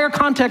the entire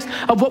context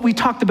of what we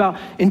talked about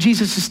in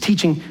Jesus'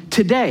 teaching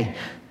today.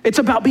 It's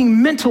about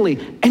being mentally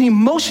and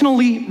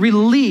emotionally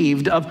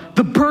relieved of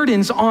the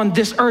burdens on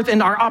this earth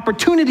and our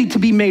opportunity to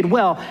be made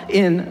well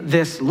in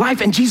this life.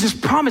 And Jesus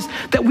promised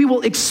that we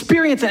will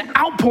experience an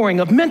outpouring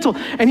of mental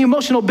and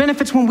emotional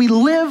benefits when we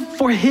live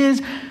for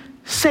his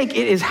sake.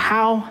 It is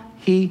how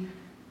he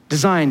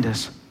designed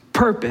us.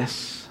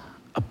 Purpose,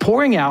 a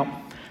pouring out,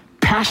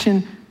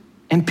 passion,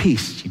 and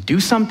peace. You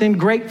do something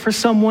great for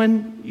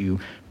someone,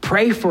 you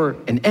pray for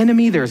an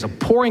enemy, there's a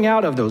pouring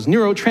out of those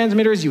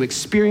neurotransmitters, you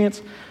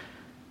experience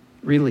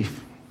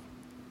relief.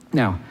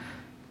 Now,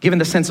 given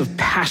the sense of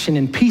passion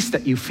and peace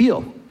that you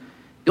feel,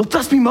 you'll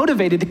thus be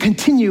motivated to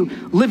continue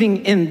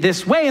living in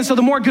this way. And so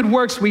the more good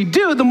works we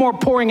do, the more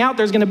pouring out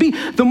there's gonna be,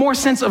 the more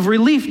sense of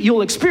relief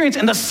you'll experience,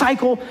 and the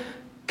cycle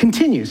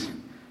continues.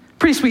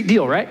 Pretty sweet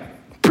deal, right?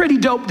 Pretty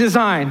dope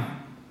design,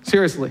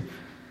 seriously.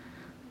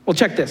 Well,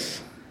 check this.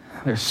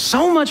 There's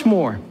so much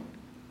more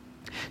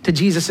to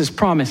Jesus'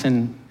 promise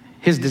and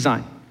his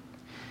design.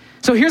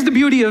 So here's the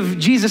beauty of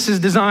Jesus'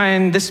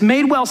 design, this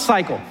made well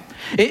cycle.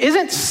 It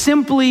isn't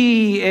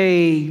simply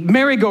a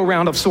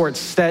merry-go-round of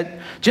sorts that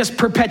just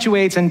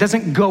perpetuates and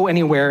doesn't go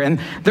anywhere, and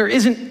there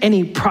isn't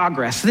any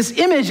progress. This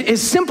image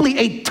is simply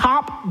a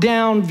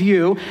top-down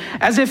view,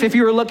 as if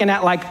you were looking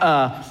at like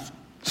a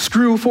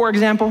screw, for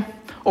example,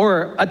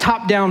 or a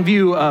top-down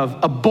view of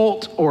a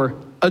bolt or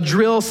a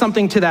drill,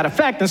 something to that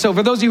effect. And so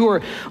for those of you who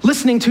are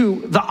listening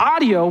to the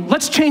audio,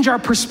 let's change our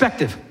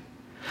perspective.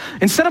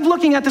 Instead of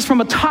looking at this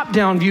from a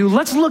top-down view,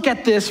 let's look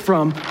at this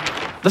from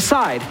the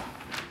side.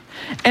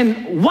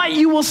 And what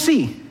you will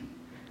see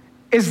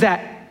is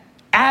that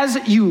as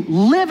you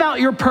live out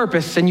your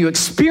purpose and you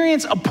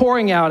experience a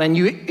pouring out and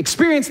you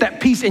experience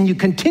that peace and you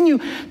continue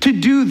to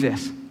do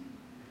this,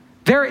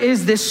 there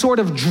is this sort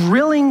of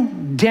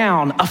drilling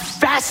down, a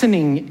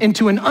fastening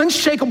into an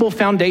unshakable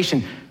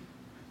foundation.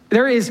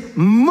 There is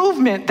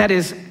movement that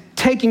is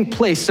taking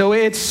place. So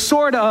it's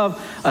sort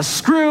of a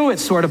screw,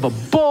 it's sort of a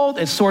bolt,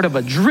 it's sort of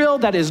a drill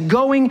that is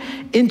going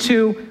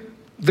into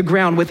the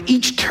ground. With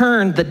each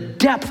turn, the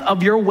depth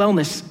of your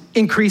wellness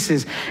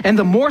increases. And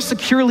the more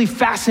securely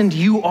fastened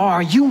you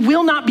are, you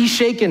will not be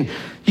shaken.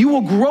 You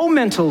will grow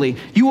mentally.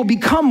 You will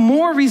become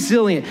more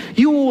resilient.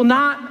 You will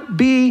not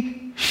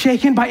be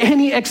shaken by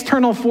any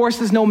external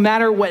forces, no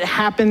matter what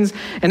happens.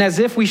 And as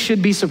if we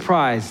should be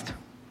surprised,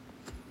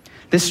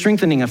 this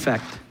strengthening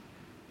effect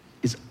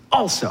is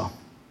also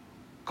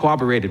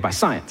corroborated by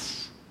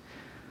science.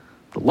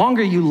 The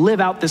longer you live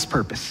out this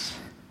purpose,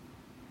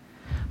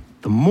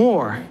 the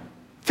more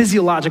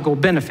physiological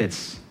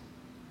benefits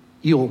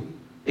you'll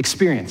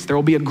experience. There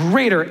will be a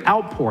greater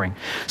outpouring.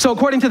 So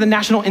according to the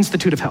National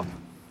Institute of Health,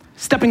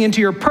 stepping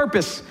into your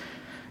purpose,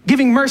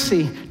 giving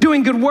mercy,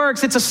 doing good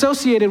works, it's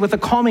associated with a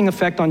calming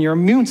effect on your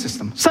immune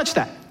system, such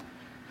that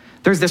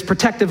there's this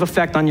protective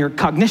effect on your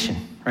cognition,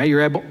 right?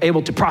 You're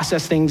able to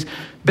process things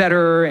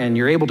better, and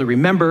you're able to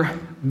remember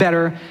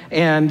better,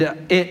 and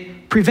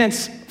it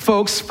prevents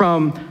folks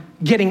from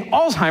getting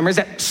Alzheimer's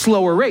at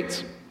slower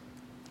rates.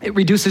 It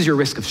reduces your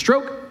risk of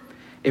stroke.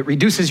 It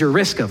reduces your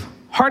risk of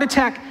heart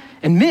attack.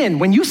 And men,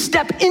 when you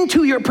step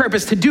into your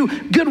purpose to do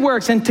good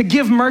works and to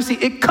give mercy,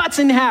 it cuts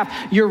in half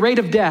your rate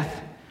of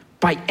death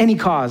by any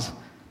cause.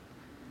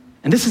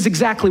 And this is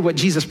exactly what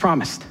Jesus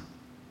promised.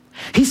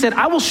 He said,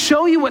 I will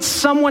show you what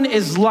someone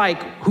is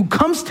like who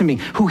comes to me,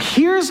 who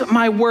hears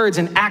my words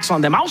and acts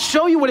on them. I'll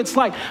show you what it's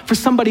like for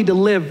somebody to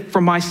live for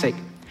my sake.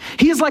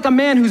 He is like a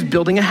man who's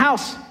building a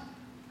house,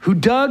 who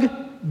dug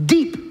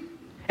deep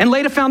and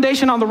laid a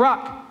foundation on the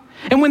rock.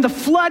 And when the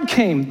flood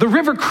came, the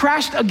river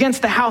crashed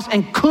against the house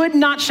and could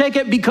not shake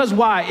it because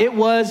why? It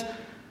was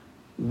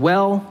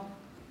well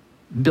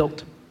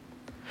built.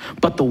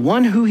 But the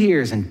one who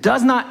hears and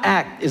does not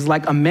act is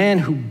like a man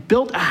who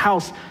built a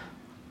house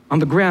on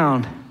the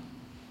ground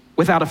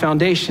without a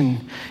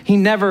foundation. He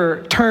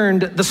never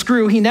turned the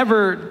screw. He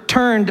never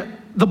turned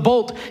the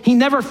bolt. He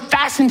never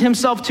fastened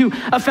himself to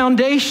a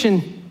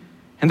foundation.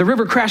 And the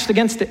river crashed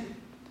against it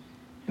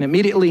and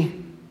immediately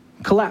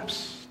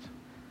collapsed.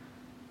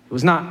 It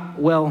was not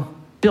well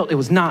built. It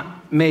was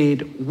not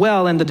made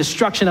well. And the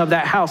destruction of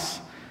that house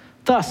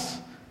thus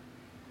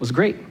was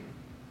great.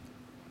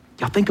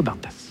 Y'all think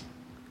about this.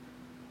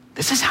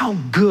 This is how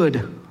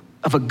good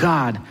of a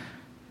God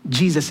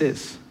Jesus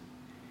is.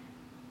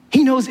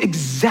 He knows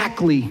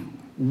exactly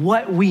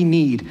what we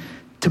need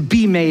to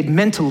be made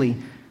mentally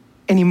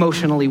and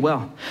emotionally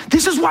well.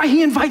 This is why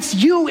he invites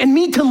you and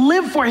me to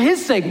live for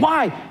his sake.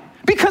 Why?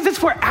 Because it's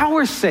for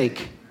our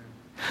sake.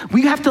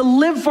 We have to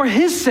live for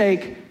his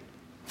sake,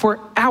 for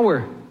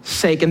our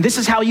sake. And this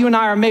is how you and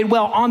I are made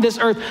well on this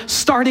earth,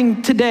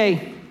 starting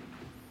today.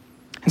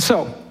 And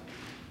so,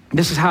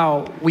 this is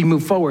how we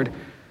move forward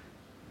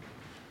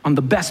on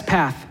the best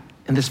path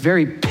in this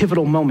very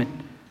pivotal moment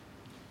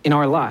in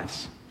our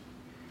lives.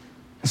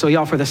 And so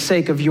y'all, for the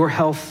sake of your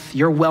health,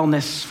 your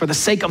wellness, for the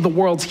sake of the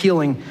world's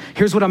healing,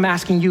 here's what I'm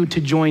asking you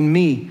to join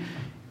me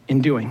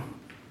in doing.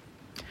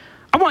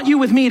 I want you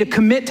with me to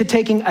commit to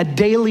taking a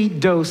daily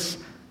dose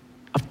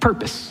of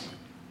purpose.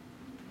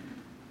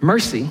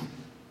 Mercy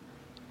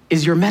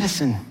is your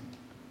medicine.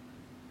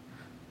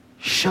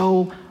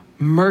 Show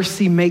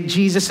mercy, make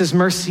Jesus'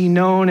 mercy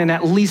known, and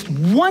at least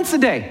once a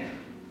day,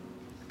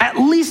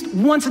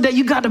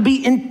 you got to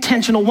be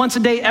intentional once a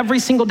day, every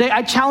single day.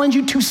 I challenge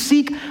you to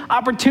seek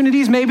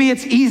opportunities. Maybe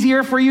it's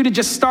easier for you to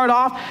just start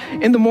off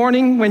in the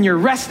morning when you're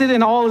rested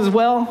and all is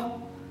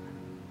well.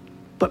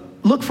 But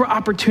look for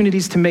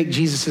opportunities to make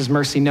Jesus'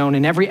 mercy known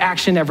in every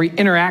action, every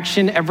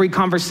interaction, every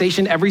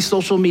conversation, every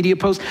social media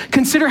post.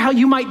 Consider how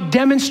you might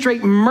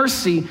demonstrate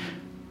mercy,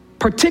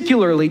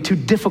 particularly to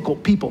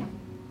difficult people.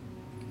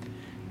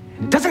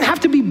 It doesn't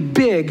have to be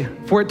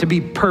big for it to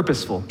be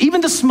purposeful.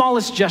 Even the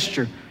smallest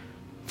gesture,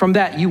 from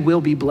that you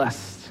will be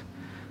blessed.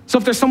 So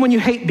if there's someone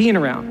you hate being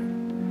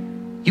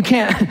around, you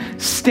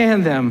can't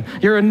stand them,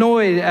 you're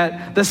annoyed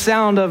at the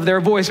sound of their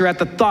voice or at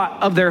the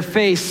thought of their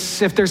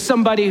face, if there's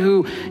somebody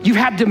who you've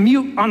had to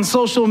mute on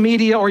social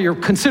media or you're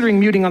considering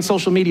muting on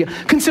social media,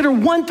 consider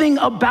one thing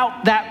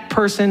about that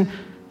person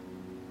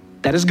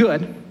that is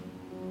good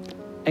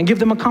and give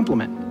them a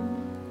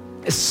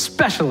compliment,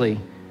 especially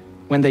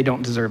when they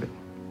don't deserve it.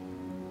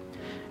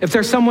 If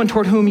there's someone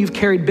toward whom you've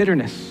carried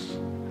bitterness,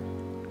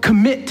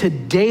 commit to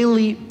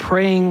daily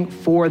praying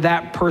for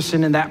that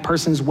person and that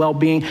person's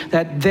well-being,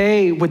 that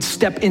they would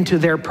step into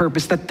their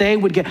purpose, that they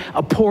would get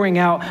a pouring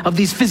out of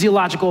these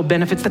physiological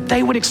benefits, that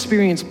they would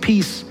experience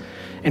peace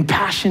and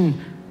passion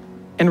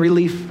and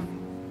relief.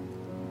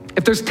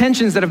 If there's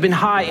tensions that have been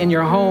high in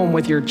your home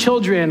with your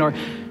children or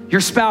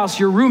your spouse,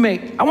 your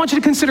roommate, I want you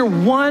to consider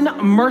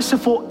one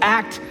merciful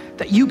act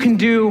that you can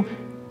do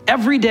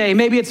every day.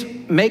 Maybe it's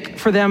make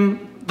for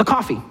them the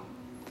coffee,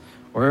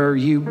 or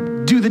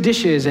you do the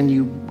dishes and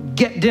you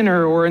get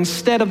dinner, or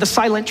instead of the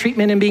silent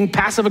treatment and being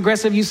passive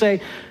aggressive, you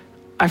say,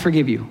 I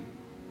forgive you.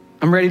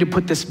 I'm ready to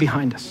put this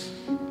behind us.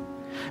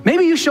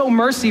 Maybe you show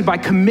mercy by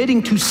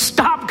committing to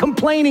stop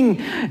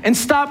complaining and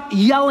stop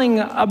yelling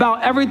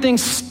about everything.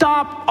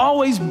 Stop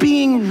always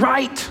being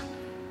right.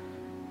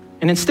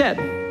 And instead,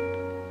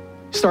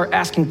 start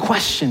asking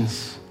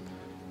questions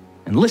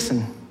and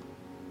listen.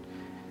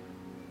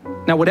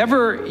 Now,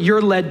 whatever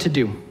you're led to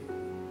do,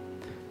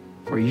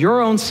 for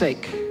your own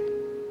sake,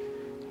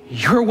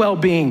 your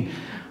well-being,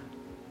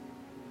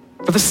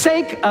 for the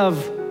sake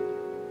of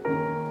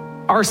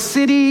our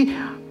city,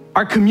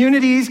 our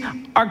communities,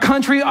 our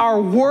country, our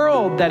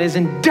world that is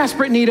in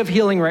desperate need of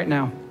healing right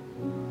now,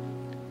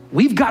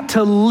 we've got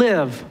to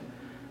live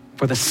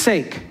for the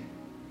sake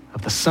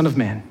of the Son of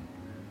Man.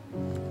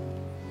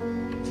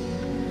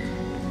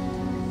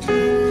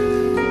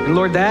 And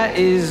Lord, that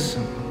is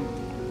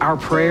our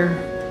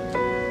prayer.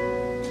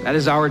 That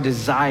is our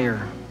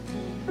desire,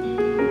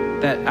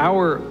 that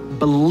our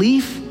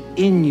belief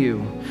in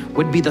you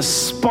would be the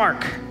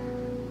spark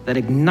that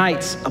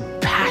ignites a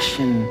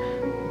passion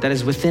that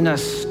is within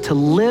us to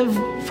live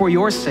for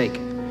your sake,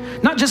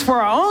 not just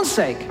for our own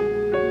sake,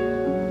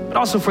 but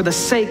also for the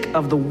sake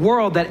of the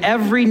world, that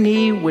every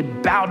knee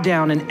would bow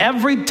down and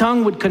every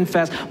tongue would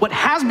confess what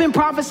has been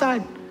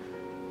prophesied.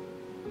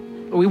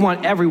 We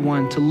want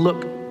everyone to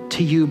look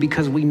to you,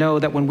 because we know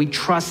that when we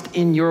trust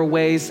in your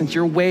ways, since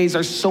your ways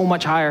are so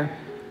much higher,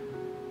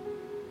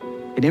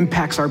 it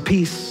impacts our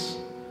peace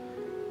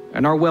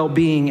and our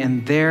well-being,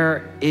 and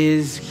there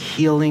is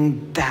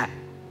healing. That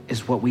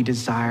is what we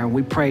desire.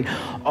 We pray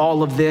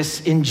all of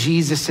this in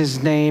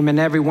Jesus' name, and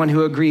everyone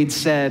who agreed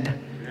said,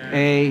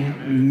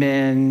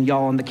 Amen.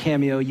 Y'all on the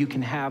Cameo, you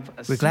can have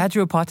a seat. We're glad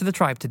you were part of the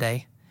Tribe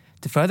today.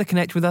 To further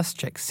connect with us,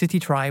 check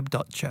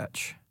citytribe.church.